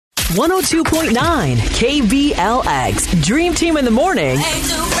102.9 KBLX. Dream Team in the morning.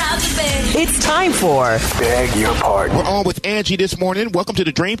 It's time for Beg Your Pardon. We're on with Angie this morning. Welcome to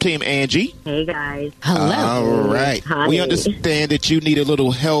the Dream Team, Angie. Hey, guys. Hello. All right. Hi. We understand that you need a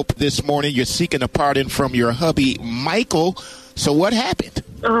little help this morning. You're seeking a pardon from your hubby, Michael. So what happened?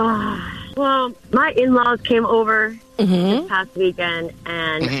 Well, my in-laws came over this past weekend,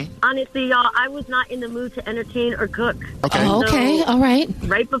 and honestly, y'all, I was not in the mood to entertain or cook. Okay. Oh, okay. So, all right.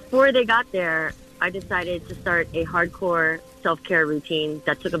 right before they got there, I decided to start a hardcore self-care routine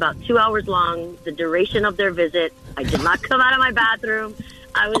that took about 2 hours long, the duration of their visit. I did not come out of my bathroom.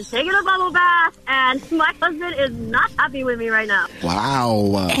 I was taking a bubble bath, and my husband is not happy with me right now.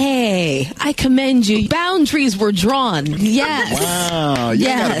 Wow. Hey, I commend you. Boundaries were drawn. Yes. Wow. You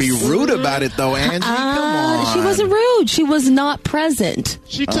Yes. gotta be rude about it, though, Angie. Come on. She wasn't rude. She was not present.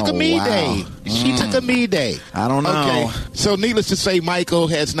 She took a Oh, me wow. day. She took a me day. I don't know. Okay. So needless to say, Michael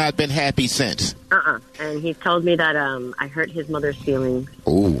has not been happy since. And he told me that I hurt his mother's feelings.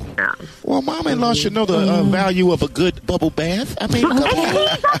 Ooh. Yeah. Well, mom-in-law should know the value of a good bubble bath. I mean, come on.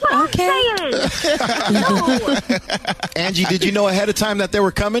 That's what I'm saying. Angie, did you know ahead of time that they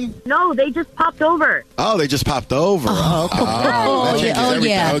were coming? No, they just popped over. Oh, they just popped over. Oh, okay. That changes yeah. Oh, everything.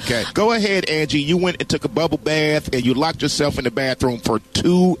 yeah. Okay. Go ahead, Angie. You went and took a bubble bath, and you locked yourself in the bathroom for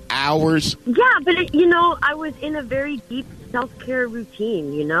 2 hours. Yeah, but, I was in a very deep self-care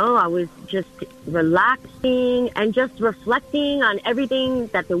routine, I was just relaxing and just reflecting on everything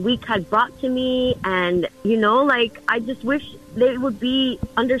that the week had brought to me. And, I just wish they would be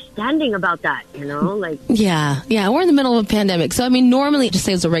understanding about that, Yeah, we're in the middle of a pandemic. So, normally just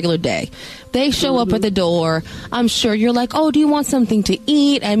say it's a regular day. They show up at the door. I'm sure you're like, oh, do you want something to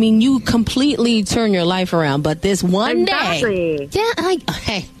eat? You completely turn your life around. But this one Exactly. day. Yeah,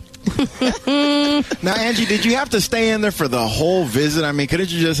 hey. Now, Angie, did you have to stay in there for the whole visit?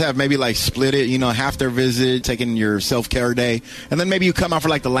 Couldn't you just have maybe split it, half their visit, taking your self-care day, and then maybe you come out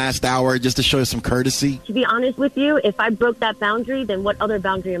for the last hour just to show you some courtesy? To be honest with you, if I broke that boundary, then what other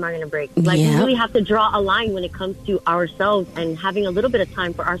boundary am I going to break? We Yeah. really have to draw a line when it comes to ourselves and having a little bit of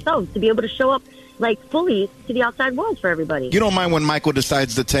time for ourselves to be able to show up fully to the outside world for everybody. You don't mind when Michael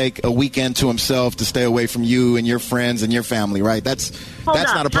decides to take a weekend to himself to stay away from you and your friends and your family, right? That's Hold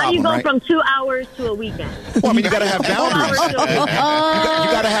not up. a problem, How do you go right? from 2 hours to a weekend? Well, you got to have 4 boundaries. hours to a weekend. You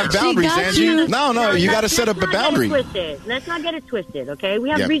got to have boundaries, got Angie. you. No, you got to set up a boundary. Let's not get it twisted, okay?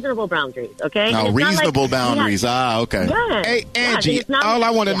 We have Yeah. reasonable boundaries, okay? No, And it's not reasonable like- boundaries. Yeah. Okay. Yeah. Hey, Yeah, Angie, it's not- all I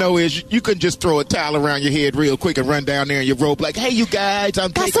want to yeah. know is you can just throw a towel around your head real quick and run down there in your robe like, hey, you guys,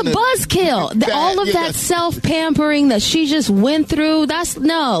 I'm That's a taking buzzkill. All of that self-pampering that she just went through, that's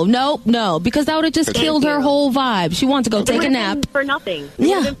no, because that would have just killed her whole vibe. She wanted to go take a nap. For nothing.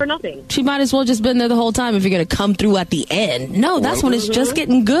 Yeah. For nothing. She might as well just been there the whole time if you're going to come through at the end. No, that's when it's just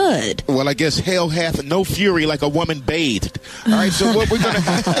getting good. Well, I guess hell hath no fury like a woman bathed. All right, so what we're gonna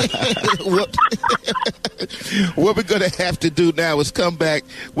what we're gonna have to do now is come back.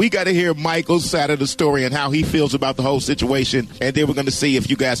 We got to hear Michael's side of the story and how he feels about the whole situation, and then we're going to see if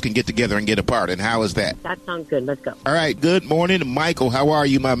you guys can get together and get apart. And how is that? That sounds good. Let's go. All right. Good morning, Michael. How are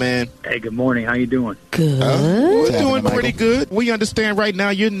you, my man? Hey, good morning. How you doing? Good. We're happening, doing pretty Michael? good. We understand right now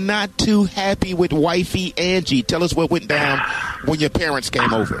you're not too happy with wifey Angie. Tell us what went down when your parents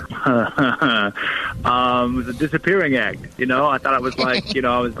came over. It was a disappearing act. I thought it was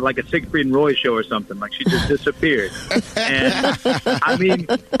I was like a Siegfried and Roy show or something. She just disappeared. And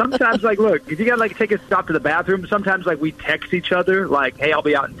sometimes look, if you got to take a stop to the bathroom, sometimes we text each other hey, I'll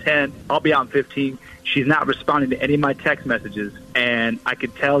be out in 10, I'll be out in 15. She's not responding to any of my text messages, and I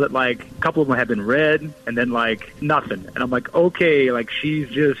could tell that a couple of them had been read, and then nothing. And I'm like, okay,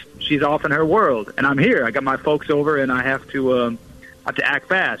 she's off in her world, and I'm here. I got my folks over, and I have to act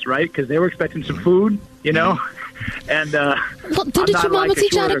fast, right? Because they were expecting some food, And Well, did your mama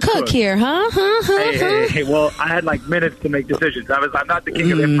teach you how to cook here, huh? Hey, well, I had minutes to make decisions. I'm not the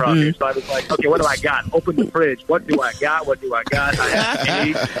king of improv here, so I was like, okay, what do I got? Open the fridge. What do I got? I had to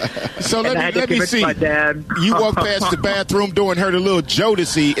eat. So let me see. My dad. You walked past the bathroom door and heard a little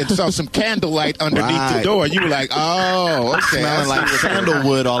Jodeci and saw some candlelight underneath the door. You were like, oh, okay. Smelling like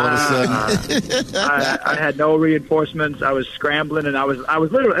sandalwood all of a sudden. I had no reinforcements. I was scrambling, and I was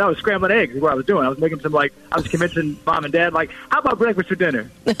scrambling eggs is what I was doing. I was making some I was convincing mom and dad how about breakfast for dinner?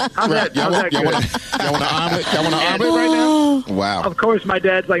 How's that? Y'all want an omelet? Y'all want an omelet right now? Wow. Of course, my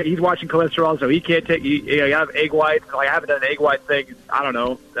dad's he's watching cholesterol, so he can't take. I have egg whites. I haven't done an egg white thing. I don't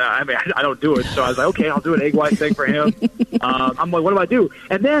know. I don't do it. So I was like, okay, I'll do an egg white thing for him. I'm like, what do I do?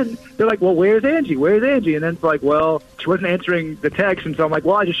 And then they're like, well, where's Angie? Where's Angie? And then it's like, well, she wasn't answering the text, and so I'm like,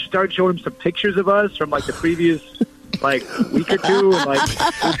 well, I just started showing him some pictures of us from the previous like a week or two. And, like,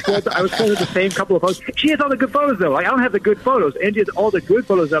 I was showing the same couple of photos. She has all the good photos, though. Like, I don't have the good photos. Angie has all the good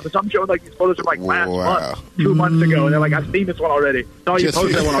photos up. So I'm showing, like, these photos from, like, last month, 2 months ago. And they're like, I've seen this one already. Oh, you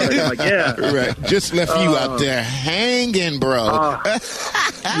posted that one already. I'm like, yeah. Right. Just left you out there hanging, bro.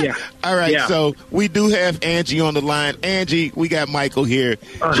 Yeah. All right, Yeah. so we do have Angie on the line. Angie, we got Michael here.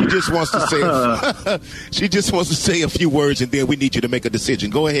 She just wants to say a few words, and then we need you to make a decision.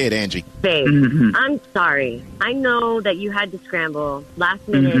 Go ahead, Angie. Babe, I'm sorry. I know that you had to scramble last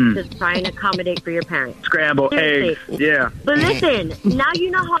minute to try and accommodate for your parents. Scramble, Seriously. eggs, yeah. But listen, now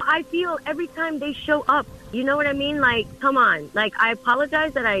you know how I feel every time they show up. You know what I mean? Like, come on. Like, I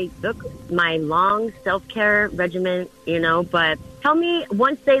apologize that I took my long self-care regimen, you know, but tell me,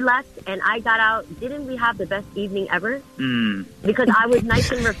 once they left and I got out, didn't we have the best evening ever? Because I was nice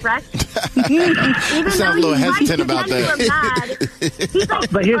and refreshed. Even Sound a little hesitant about that. He's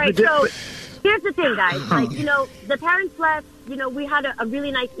like, But all right, so here's the thing, guys. Like, you know, the parents left. You know, we had a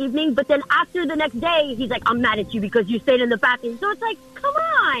really nice evening, but then after the next day, he's like, I'm mad at you because you stayed in the bathroom. So it's like, come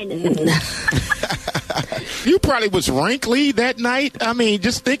on. You probably was wrinkly that night. I mean,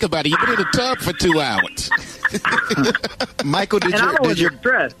 just think about it. You've been in the tub for 2 hours. Michael, did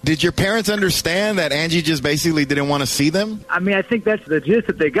your parents understand that Angie just basically didn't want to see them? I mean, I think that's the gist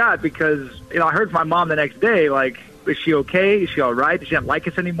that they got because, you know, I heard from my mom the next day, like, is she okay? Is she all right? Does she not like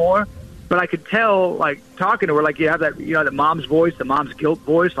us anymore? But I could tell, like, talking to her, like, you have that, you know, the mom's voice, the mom's guilt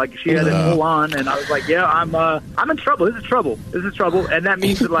voice, like, she had it full on, and I was like, yeah, I'm in trouble. This is trouble. And that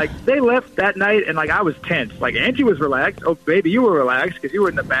means that, like, they left that night, and, like, I was tense. Like, Angie was relaxed. Oh, baby, you were relaxed because you were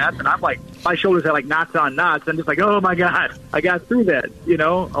in the bath, and I'm like, my shoulders had, like, knots on knots. I'm just like, oh, my God, I got through that, you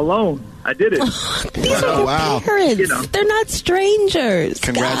know, alone. I did it. These are your parents. You know. They're not strangers.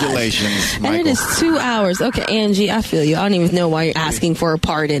 Congratulations, Michael. And it is 2 hours. Okay, Angie, I feel you. I don't even know why you're asking for a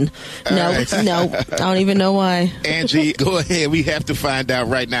pardon. No, I don't even know why. Angie, go ahead. We have to find out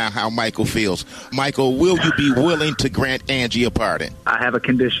right now how Michael feels. Michael, will you be willing to grant Angie a pardon? I have a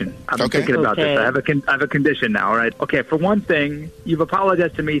condition. I've been thinking about this. I have a condition now, all right? Okay, for one thing, you've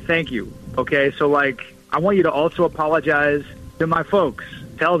apologized to me. Thank you. Okay, so, like, I want you to also apologize to my folks.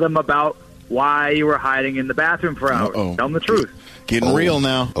 Tell them about why you were hiding in the bathroom for hours. Tell them the truth. Getting real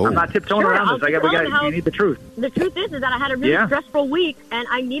now. I'm not tiptoeing around this. You need the truth. The truth is that I had a really stressful week, and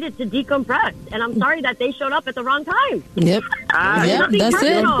I needed to decompress. And I'm sorry that they showed up at the wrong time. Yep. That's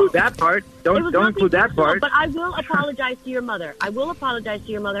it. Don't include that part. Don't include that part. But I will apologize to your mother.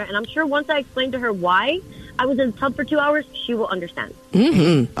 And I'm sure once I explain to her why I was in the tub for 2 hours, she will understand.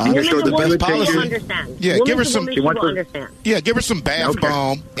 I'm sure the best policy. She will understand. Yeah, give her some. She will understand. Yeah, give her some bath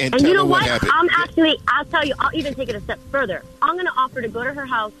bomb and tell you know her what happened. I'll tell you. I'll even take it a step further. I'm going to offer to go to her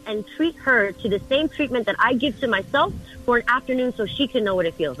house and treat her to the same treatment that I give to myself for an afternoon, so she can know what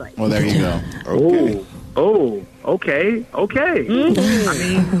it feels like. Well, there you go. Okay. Okay.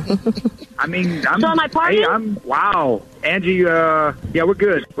 I mean, I'm. So am I partying? Wow, Angie. Yeah, we're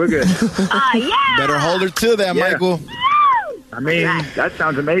good. Yeah. Better hold her to that, Michael. I mean, that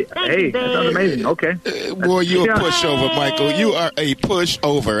sounds amazing. That sounds amazing. Okay. Boy, you're a pushover, Michael. You are a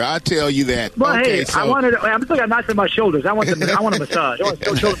pushover. I tell you that. Well, okay, hey, so I'm still got knots in my shoulders. I want a massage. I want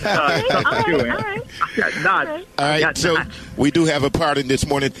a shoulder massage. All right. So we do have a pardon this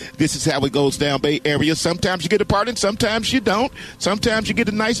morning. This is how it goes down Bay Area. Sometimes you get a pardon, sometimes you don't. Sometimes you get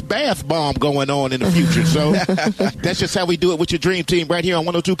a nice bath bomb going on in the future. So that's just how we do it with your dream team right here on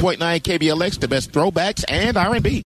 102.9 KBLX, the best throwbacks and R&B.